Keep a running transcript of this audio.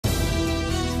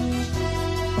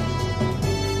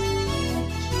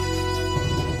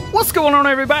What's going on,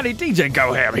 everybody?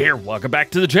 DjGoHam here. Welcome back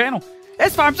to the channel.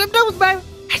 It's Farm Some News, baby.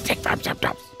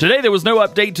 Today there was no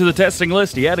update to the testing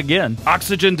list yet again.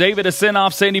 Oxygen David has sent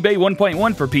off Sandy Bay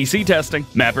 1.1 for PC testing.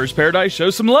 Mapper's Paradise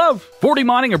shows some love. 40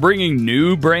 Modding are bringing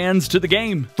new brands to the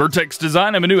game. Vertex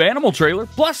Design have a new animal trailer.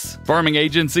 Plus, Farming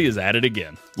Agency is at it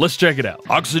again. Let's check it out.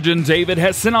 Oxygen David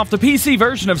has sent off the PC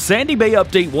version of Sandy Bay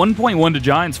Update 1.1 to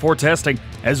Giants for testing,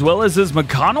 as well as his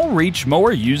McConnell Reach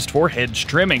mower used for hedge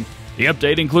trimming. The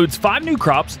update includes 5 new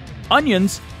crops,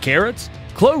 onions, carrots,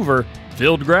 clover,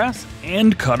 field grass,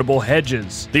 and cuttable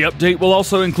hedges. The update will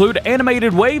also include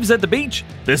animated waves at the beach.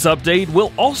 This update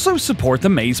will also support the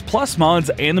Maize Plus mods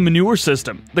and the manure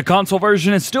system. The console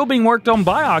version is still being worked on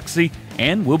by Oxy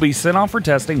and will be sent off for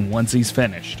testing once he's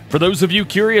finished. For those of you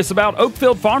curious about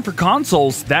Oakfield Farm for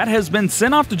consoles, that has been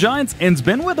sent off to Giants and's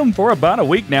been with them for about a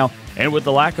week now. And with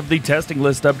the lack of the testing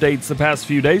list updates the past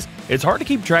few days, it's hard to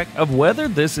keep track of whether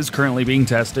this is currently being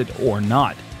tested or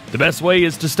not. The best way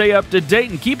is to stay up to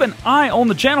date and keep an eye on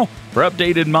the channel for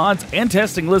updated mods and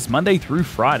testing lists Monday through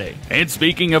Friday. And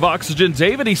speaking of Oxygen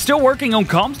David, he's still working on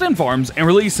Comston Farms and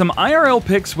released some IRL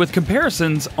pics with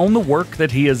comparisons on the work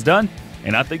that he has done,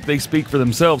 and I think they speak for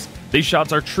themselves. These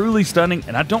shots are truly stunning,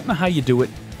 and I don't know how you do it,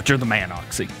 but you're the man,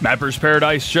 Oxy. Mapper's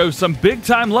Paradise shows some big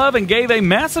time love and gave a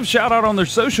massive shout out on their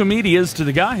social medias to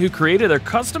the guy who created their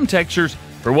custom textures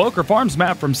for Welker Farms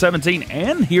map from 17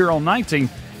 and here on 19.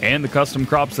 And the custom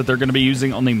crops that they're going to be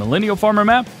using on the Millennial Farmer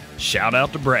map. Shout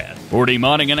out to Brad. 40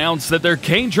 Modding announced that their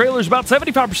cane trailer is about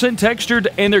 75% textured,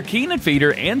 and their Keenan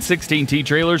feeder and 16T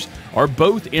trailers are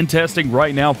both in testing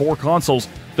right now for consoles.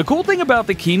 The cool thing about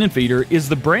the Keenan feeder is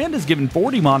the brand has given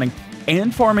 40 Modding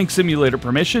and Farming Simulator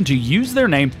permission to use their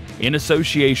name in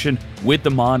association with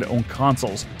the mod on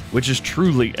consoles, which is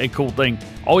truly a cool thing.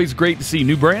 Always great to see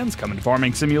new brands coming to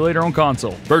Farming Simulator on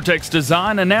console. Vertex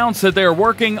Design announced that they are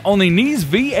working on the Knees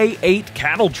VA8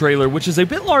 cattle trailer, which is a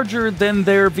bit larger than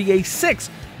their VA6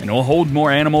 and will hold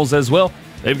more animals as well.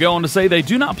 They've gone on to say they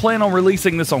do not plan on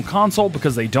releasing this on console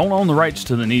because they don't own the rights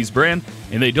to the Knees brand,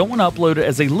 and they don't want to upload it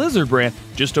as a Lizard brand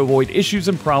just to avoid issues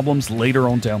and problems later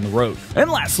on down the road.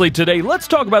 And lastly today, let's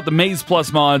talk about the Maize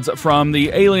Plus mods from the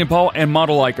Alien Paul and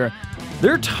Model Liker.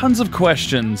 There are tons of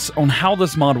questions on how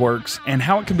this mod works and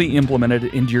how it can be implemented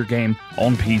into your game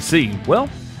on PC. Well,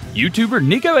 YouTuber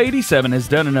Nico87 has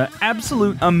done an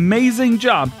absolute amazing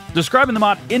job describing the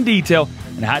mod in detail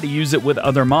and how to use it with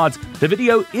other mods. The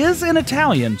video is in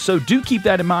Italian, so do keep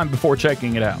that in mind before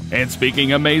checking it out. And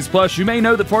speaking of Maize Plus, you may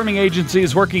know that Farming Agency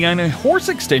is working on a horse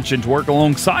extension to work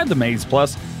alongside the Maize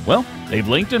Plus. Well, they've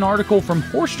linked an article from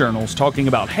Horse Journals talking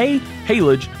about hay,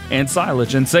 haylage, and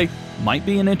silage and say, might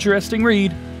be an interesting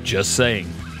read, just saying.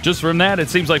 Just from that, it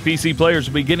seems like PC players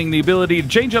will be getting the ability to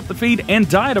change up the feed and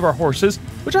diet of our horses,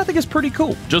 which I think is pretty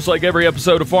cool. Just like every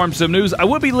episode of Farm Sim News, I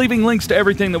will be leaving links to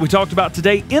everything that we talked about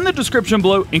today in the description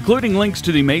below, including links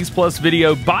to the Maize Plus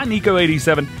video by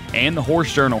Nico87 and the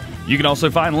Horse Journal. You can also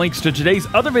find links to today's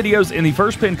other videos in the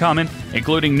first pinned comment,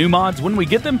 including new mods when we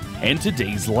get them and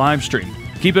today's live stream.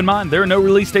 Keep in mind, there are no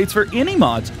release dates for any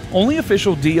mods, only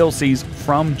official DLCs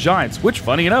from Giants, which,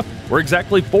 funny enough, we're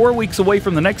exactly 4 weeks away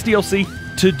from the next DLC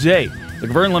today, the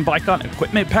Verlin Vicon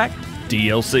Equipment Pack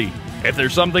DLC. If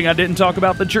there's something I didn't talk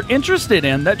about that you're interested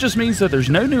in, that just means that there's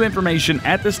no new information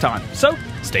at this time. So,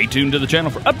 stay tuned to the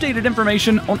channel for updated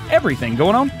information on everything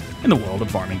going on in the world of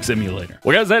Farming Simulator.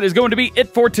 Well guys, that is going to be it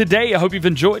for today. I hope you've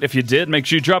enjoyed. If you did, make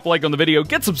sure you drop a like on the video,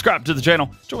 get subscribed to the channel,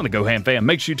 join the GoHam fam,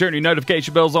 make sure you turn your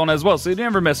notification bells on as well so you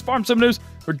never miss Farm Sim News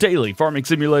or daily Farming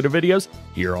Simulator videos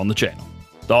here on the channel.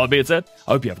 With all that being said,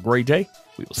 I hope you have a great day.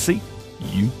 We will see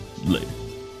you later.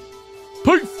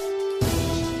 Peace!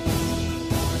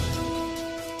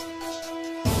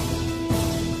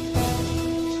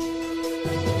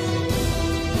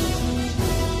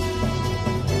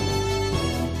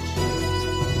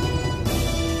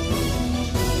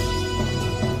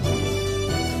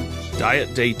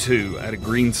 Diet Day 2. I had a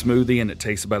green smoothie and it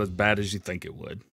tastes about as bad as you think it would.